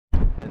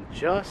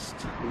Just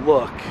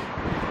look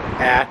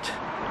at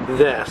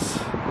this.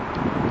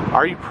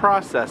 Are you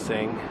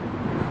processing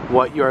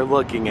what you're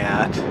looking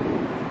at?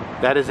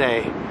 That is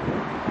a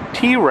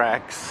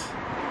T-Rex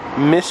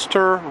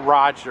Mr.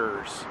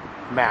 Rogers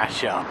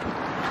mashup.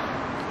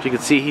 As you can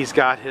see, he's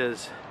got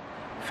his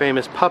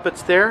famous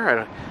puppets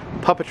there.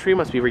 Puppetry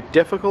must be very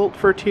difficult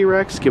for a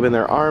T-Rex given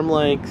their arm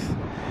length.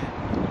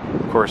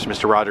 Of course,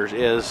 Mr. Rogers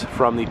is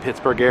from the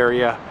Pittsburgh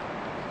area.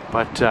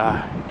 But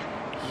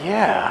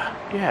yeah,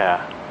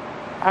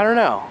 I don't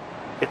know.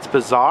 It's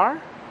bizarre,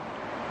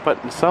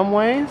 but in some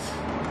ways,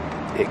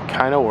 it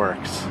kind of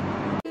works.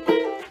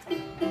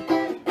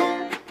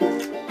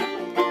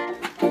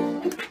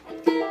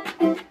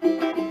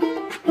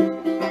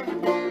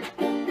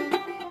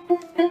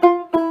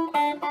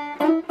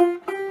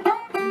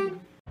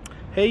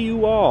 Hey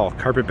you all,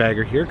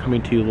 Carpetbagger here,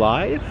 coming to you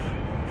live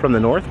from the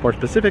north, more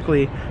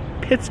specifically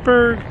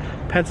Pittsburgh,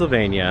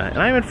 Pennsylvania.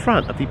 And I'm in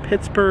front of the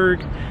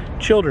Pittsburgh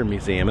Children's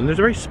Museum, and there's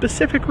a very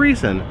specific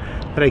reason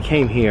that I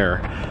came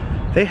here.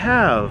 They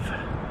have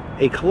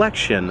a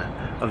collection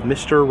of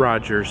Mr.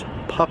 Rogers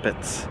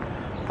puppets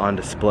on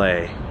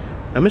display.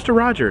 Now Mr.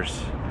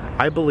 Rogers,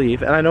 I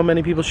believe, and I know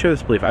many people share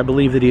this belief, I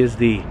believe that he is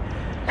the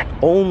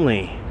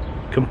only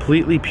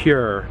completely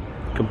pure,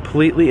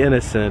 completely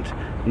innocent,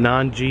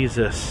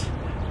 non-Jesus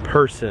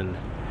person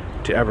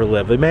to ever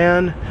live. A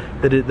man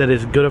that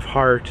is good of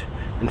heart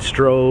and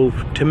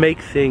strove to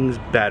make things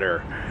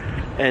better.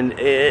 And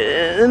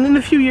then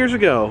a few years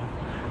ago,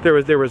 there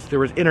was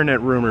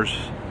internet rumors,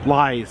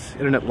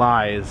 internet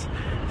lies,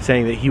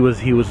 saying that he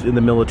was in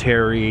the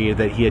military,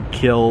 that he had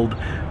killed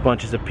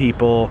bunches of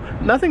people.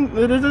 Nothing,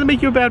 it doesn't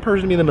make you a bad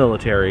person to be in the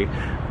military,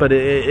 but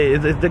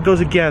it goes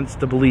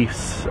against the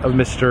beliefs of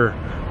Mr.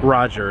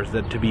 Rogers,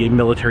 that to be a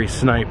military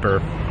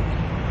sniper.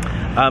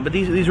 But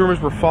these rumors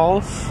were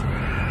false.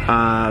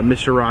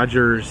 Mr.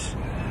 Rogers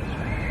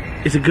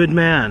is a good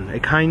man, a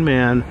kind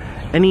man.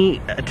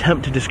 Any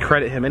attempt to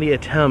discredit him, any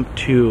attempt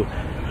to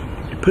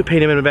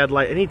paint him in a bad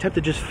light, any attempt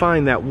to just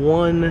find that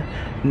one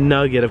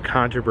nugget of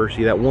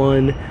controversy, that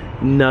one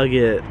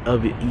nugget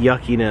of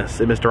yuckiness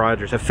in Mr.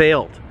 Rogers have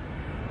failed.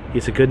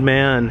 He's a good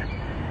man,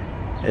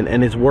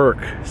 and his work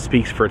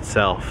speaks for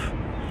itself.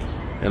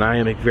 And I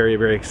am very,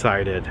 very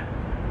excited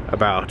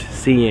about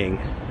seeing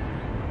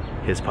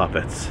his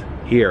puppets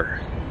here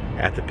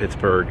at the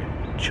Pittsburgh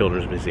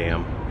Children's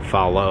Museum.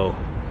 Follow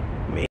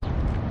me.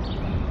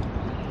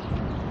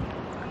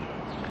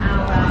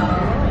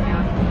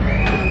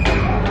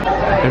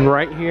 And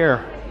right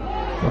here,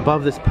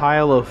 above this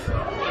pile of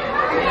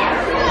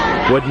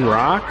wooden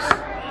rocks,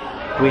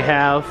 we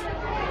have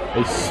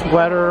a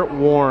sweater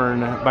worn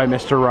by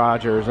Mr.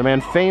 Rogers, a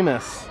man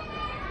famous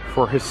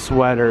for his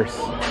sweaters.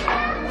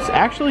 This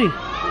actually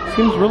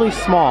seems really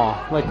small,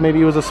 like maybe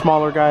he was a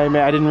smaller guy.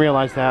 I didn't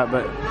realize that,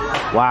 but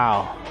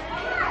wow.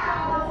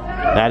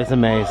 That is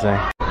amazing.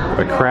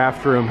 The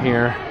craft room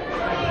here.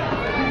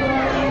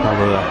 All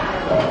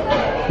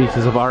the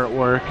pieces of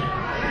artwork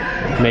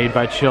made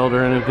by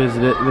children who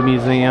visited the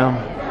museum.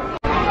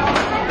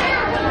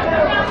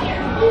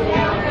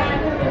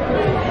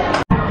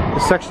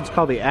 This section's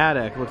called the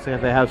attic. Looks like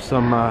they have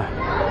some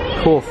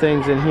cool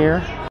things in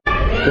here.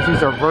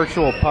 These are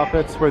virtual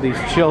puppets where these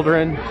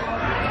children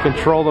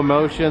control the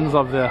motions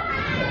of the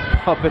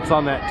puppets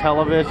on that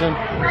television.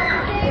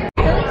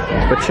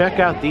 But check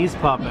out these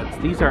puppets.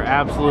 These are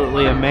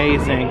absolutely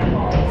amazing.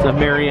 It's a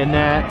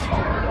marionette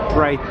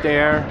right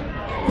there.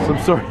 Some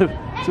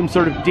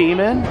sort of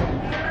demon.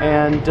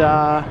 And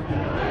that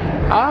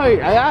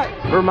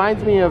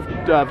reminds me of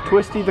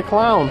Twisty the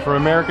Clown from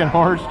American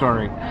Horror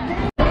Story.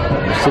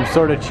 There's some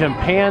sort of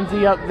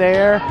chimpanzee up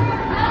there.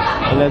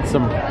 And then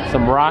some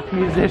rock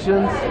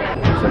musicians.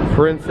 There's a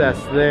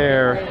princess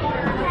there.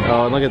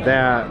 Oh, and look at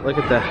that. Look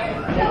at the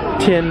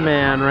Tin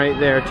Man right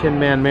there. Tin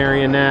Man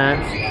marionette.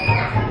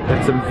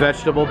 And some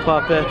vegetable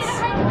puppets.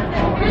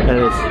 And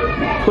it's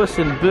Puss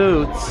in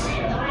Boots.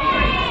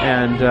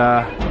 And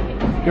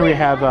here we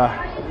have a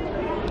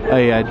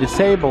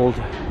disabled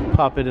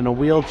puppet in a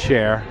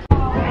wheelchair.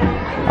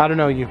 I don't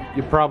know, you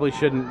probably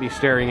shouldn't be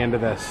staring into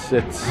this.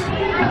 It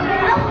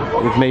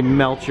may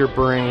melt your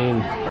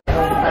brain.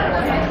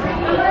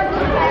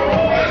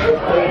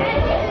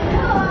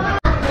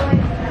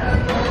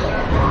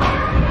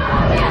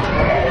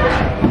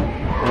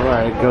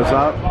 Alright, it goes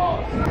up.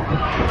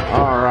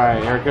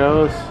 Alright, here it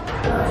goes.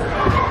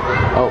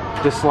 Oh,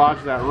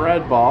 dislodge that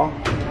red ball.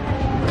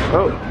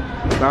 Oh,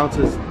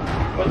 bounces.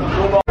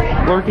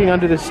 Lurking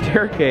under the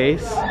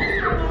staircase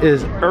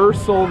is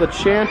Ursel the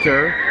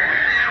Chanter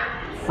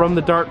from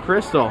the Dark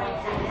Crystal.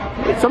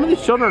 Some of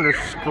these children are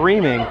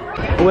screaming.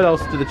 What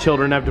else do the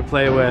children have to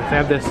play with? They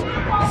have this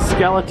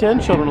skeleton.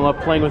 Children love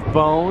playing with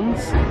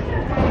bones.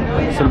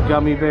 Some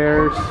gummy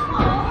bears.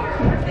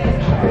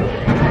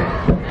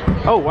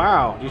 Oh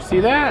wow, do you see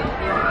that?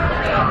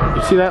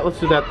 You see that? Let's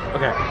do that.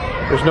 Okay,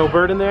 there's no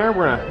bird in there.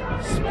 We're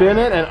gonna spin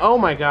it, and oh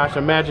my gosh,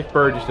 a magic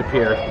bird just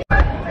appeared.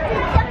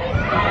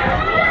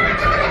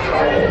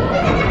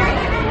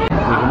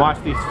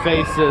 Watch these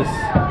faces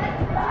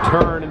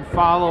turn and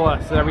follow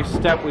us at every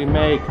step we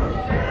make.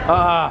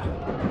 Ah,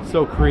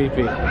 so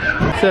creepy.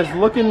 It says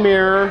look in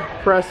mirror,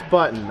 press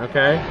button,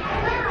 okay?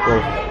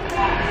 Well,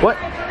 what?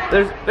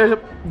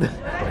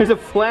 There's a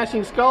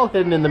flashing skull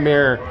hidden in the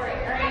mirror.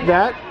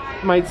 That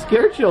might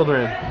scare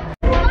children.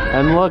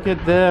 And look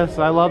at this,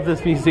 I love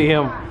this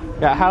museum.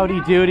 Got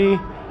Howdy Doody,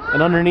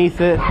 and underneath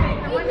it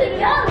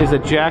is a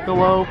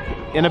jackalope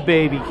in a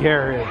baby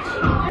carriage.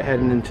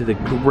 Heading into the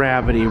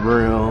gravity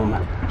room.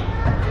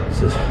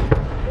 This is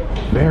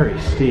very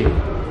steep.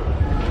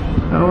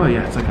 Oh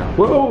yeah, it's like a,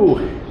 whoa!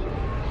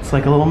 It's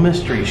like a little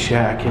mystery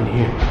shack in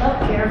here.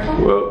 Oh, careful.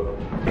 Whoa.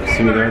 You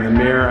see me there in the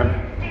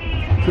mirror.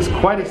 This is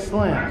quite a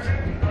slant.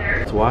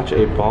 Let's watch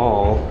a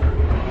ball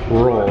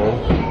roll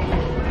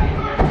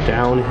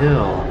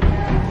downhill.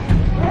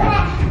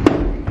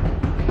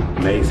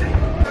 Amazing.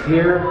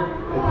 Here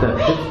at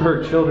the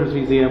Pittsburgh Children's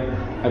Museum,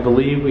 I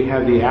believe we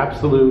have the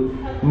absolute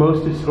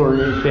most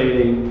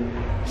disorientating,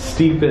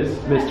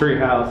 steepest mystery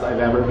house I've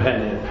ever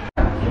been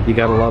in. You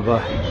gotta love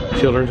a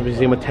children's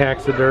museum with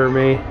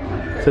taxidermy.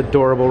 It's an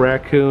adorable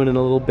raccoon in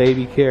a little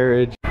baby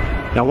carriage.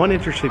 Now, one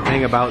interesting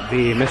thing about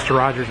the Mr.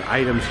 Rogers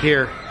items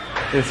here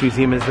in this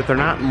museum is that they're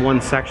not in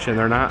one section.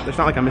 There's not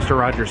like a Mr.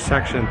 Rogers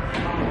section.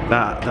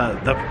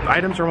 The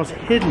items are almost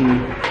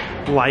hidden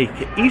like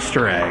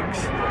Easter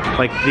eggs.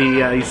 Like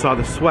you saw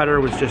the sweater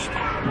was just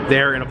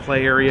there in a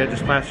play area,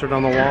 just plastered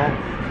on the wall.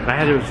 And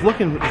I was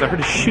looking because I heard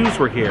his shoes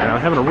were here, and I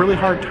was having a really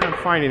hard time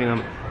finding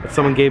them, but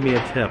someone gave me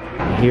a tip.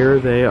 Here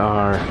they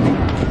are,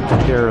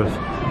 a pair of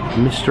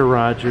Mr.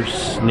 Rogers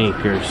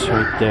sneakers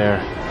right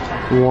there,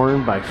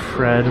 worn by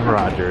Fred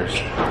Rogers.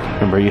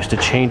 Remember, he used to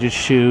change his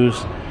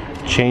shoes,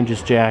 change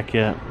his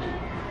jacket.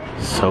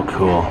 So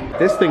cool.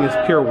 This thing is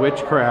pure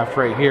witchcraft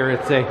right here.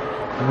 It's a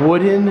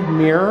wooden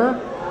mirror.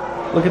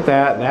 Look at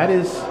that. That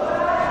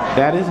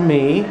is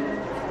me.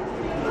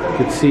 You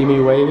can see me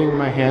waving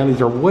my hand.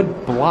 These are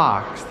wood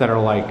blocks that are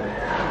like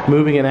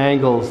moving at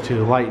angles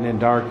to lighten and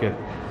darken.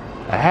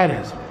 That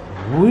is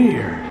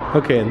weird.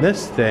 Okay, in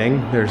this thing,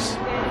 there's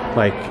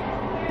like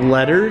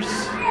letters.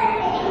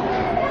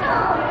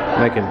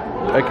 And I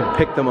can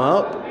pick them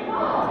up.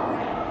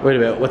 Wait a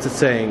minute, what's it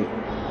saying?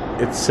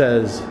 It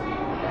says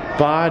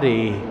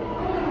body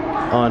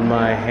on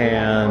my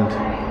hand.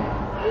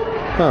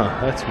 Huh,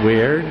 that's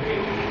weird.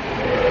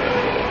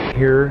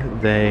 Here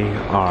they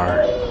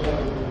are.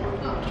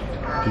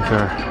 These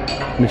are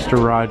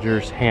Mr.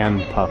 Rogers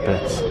hand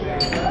puppets.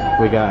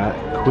 We got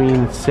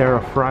Queen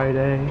Sarah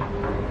Friday,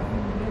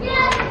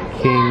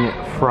 King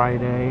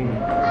Friday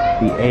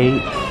the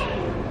 8th.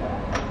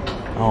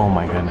 Oh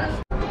my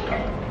goodness.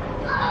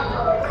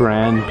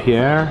 Grand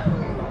Pierre.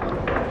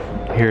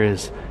 Here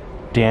is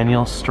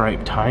Daniel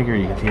Striped Tiger.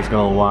 You can see he's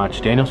got a little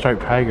watch. Daniel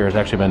Striped Tiger has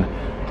actually been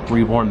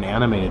reborn in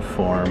animated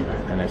form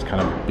and has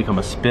kind of become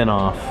a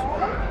spin-off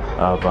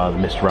of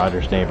the Mr.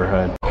 Rogers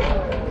neighborhood.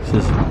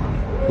 This is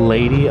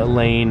Lady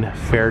Elaine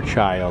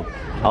Fairchild.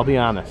 I'll be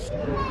honest,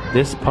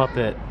 this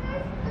puppet,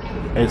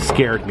 it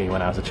scared me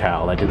when I was a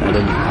child. I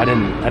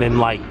didn't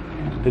like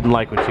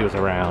when she was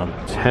around.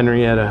 It's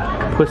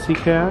Henrietta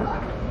Pussycat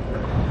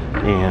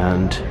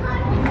and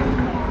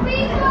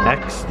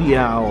X the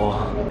Owl.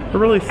 I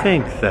really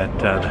think that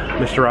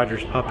Mr.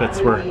 Rogers puppets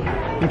were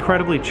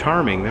incredibly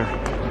charming.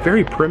 They're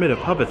very primitive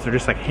puppets. They're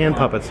just like hand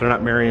puppets. They're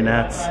not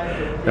marionettes.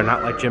 They're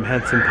not like Jim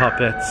Henson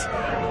puppets.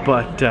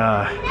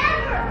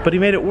 But he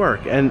made it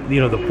work. And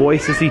you know, the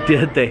voices he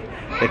did, they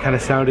kind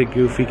of sounded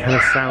goofy, kind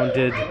of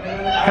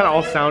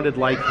all sounded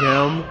like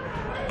him.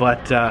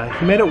 But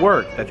he made it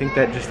work. I think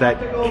that just that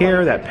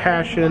care, that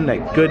passion,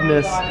 that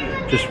goodness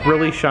just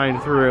really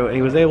shined through. And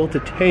he was able to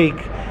take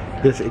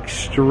this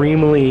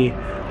extremely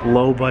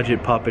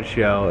low-budget puppet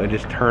show and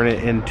just turn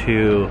it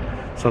into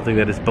something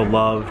that is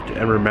beloved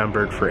and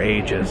remembered for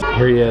ages.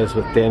 Here he is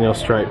with Daniel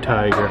Striped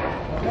Tiger.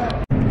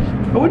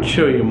 I would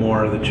show you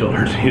more of the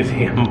Children's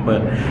Museum,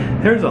 but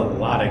there's a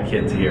lot of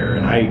kids here,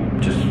 and I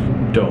just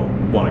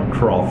don't want to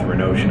crawl through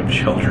an ocean of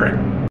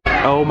children.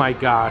 Oh my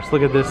gosh,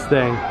 look at this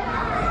thing.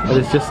 It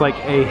is just like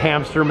a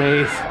hamster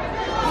maze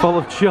full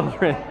of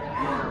children.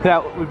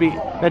 That would be,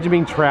 imagine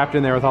being trapped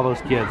in there with all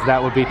those kids.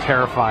 That would be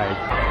terrifying.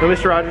 Though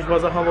Mr. Rogers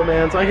was a humble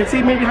man, so I can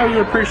see maybe how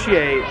you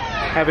appreciate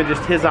having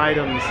just his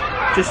items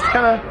just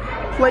kind of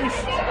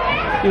placed,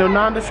 you know,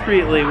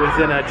 non-discreetly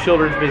within a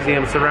children's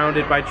museum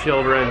surrounded by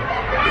children.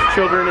 Because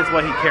children is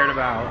what he cared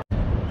about.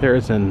 There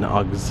is an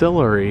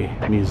auxiliary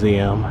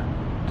museum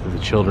to the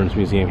Children's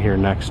Museum here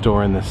next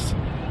door in this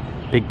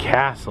big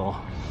castle.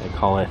 They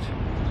call it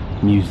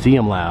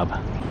Museum Lab.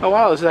 Oh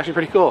wow, this is actually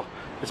pretty cool.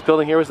 This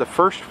building here was the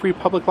first free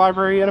public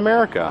library in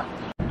America.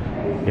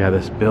 Yeah,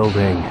 this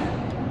building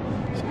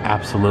is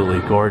absolutely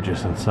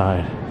gorgeous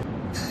inside.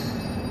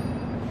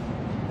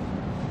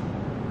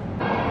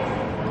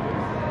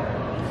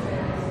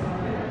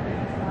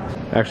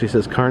 Actually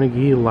says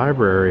Carnegie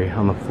Library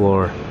on the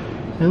floor.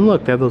 And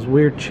look, they have those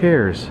weird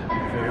chairs.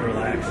 Very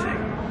relaxing.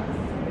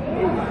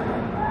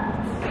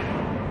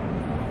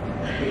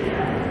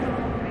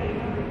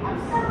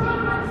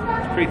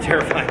 It's pretty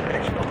terrifying,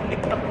 actually.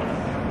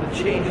 The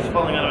change is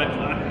falling out of my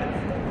pocket.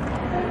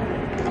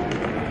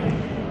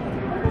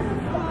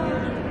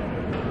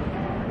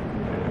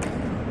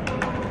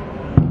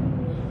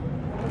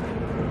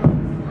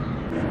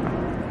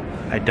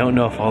 I don't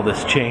know if all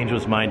this change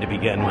was mine to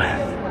begin with.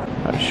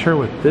 I'm sure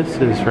what this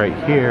is right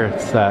here.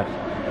 It's that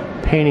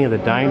painting of the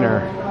diner.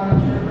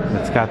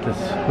 It's got this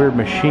weird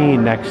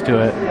machine next to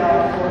it.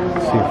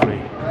 Let's see if we...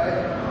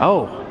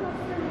 Oh!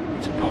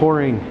 It's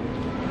pouring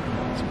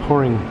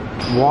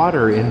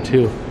water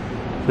into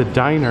the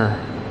diner.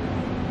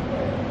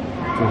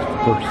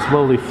 They're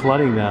slowly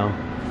flooding now.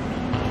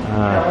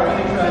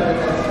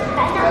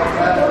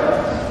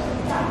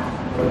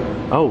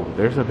 Oh,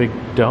 there's a big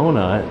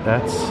donut.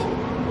 That's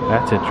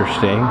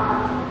interesting.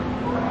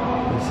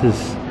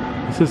 This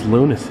is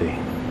lunacy.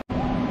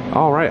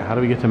 All right, how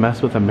do we get to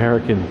mess with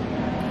American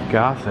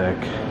Gothic?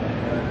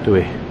 Do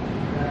we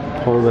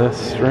pull this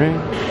string?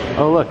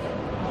 Oh look,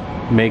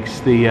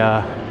 makes the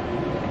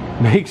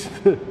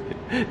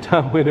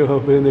top window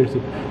open. There's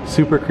a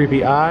super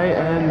creepy eye,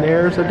 and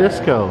there's a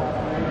disco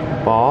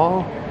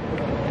ball.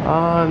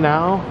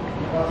 Now,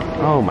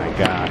 oh my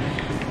gosh,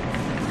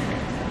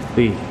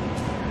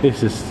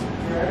 this is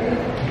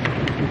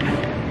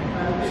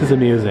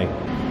amusing.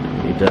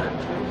 Need to.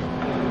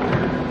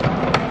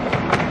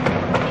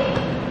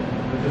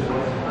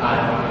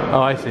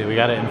 Oh, I see. We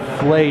gotta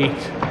inflate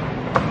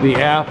the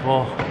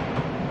apple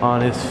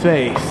on his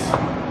face.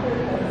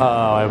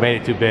 Oh, I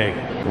made it too big.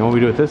 And what we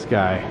do with this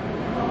guy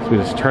is we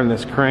just turn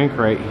this crank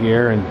right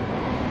here and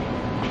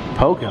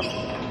poke him.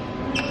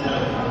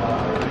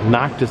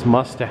 Knocked his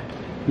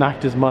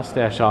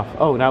mustache off.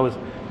 Oh, now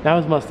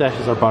his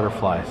mustaches are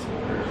butterflies.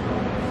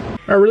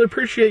 I really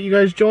appreciate you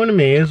guys joining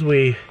me as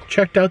we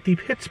checked out the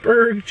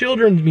Pittsburgh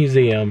Children's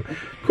Museum.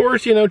 Of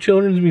course, you know,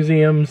 children's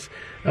museums,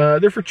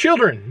 they're for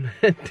children.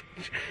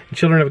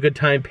 Children have a good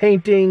time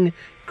painting,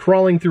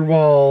 crawling through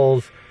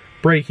walls,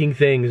 breaking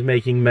things,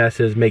 making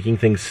messes, making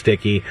things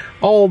sticky,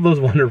 all those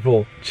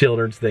wonderful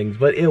children's things.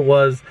 But it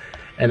was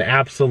an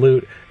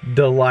absolute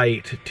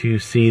delight to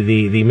see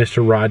the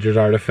Mr. Rogers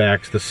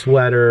artifacts, the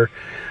sweater,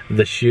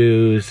 the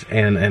shoes,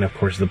 and of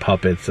course the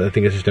puppets. I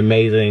think it's just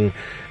amazing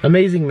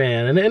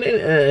man, and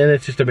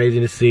it's just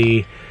amazing to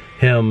see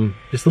him,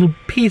 just little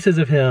pieces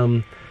of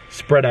him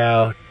spread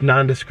out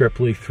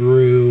nondescriptly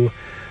through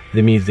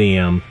the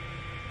museum.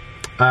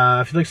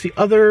 If you'd like to see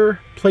other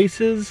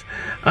places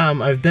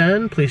I've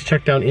been, please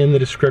check down in the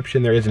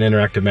description. There is an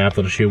interactive map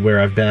that'll show you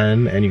where I've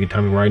been, and you can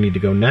tell me where I need to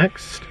go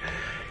next.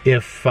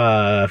 If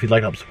you'd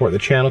like to help support the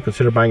channel,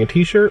 consider buying a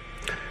t-shirt.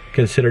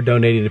 Consider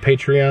donating to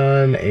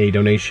Patreon. A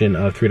donation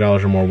of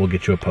 $3 or more will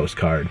get you a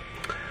postcard.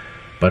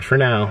 But for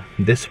now,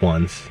 this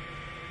one's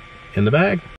in the bag.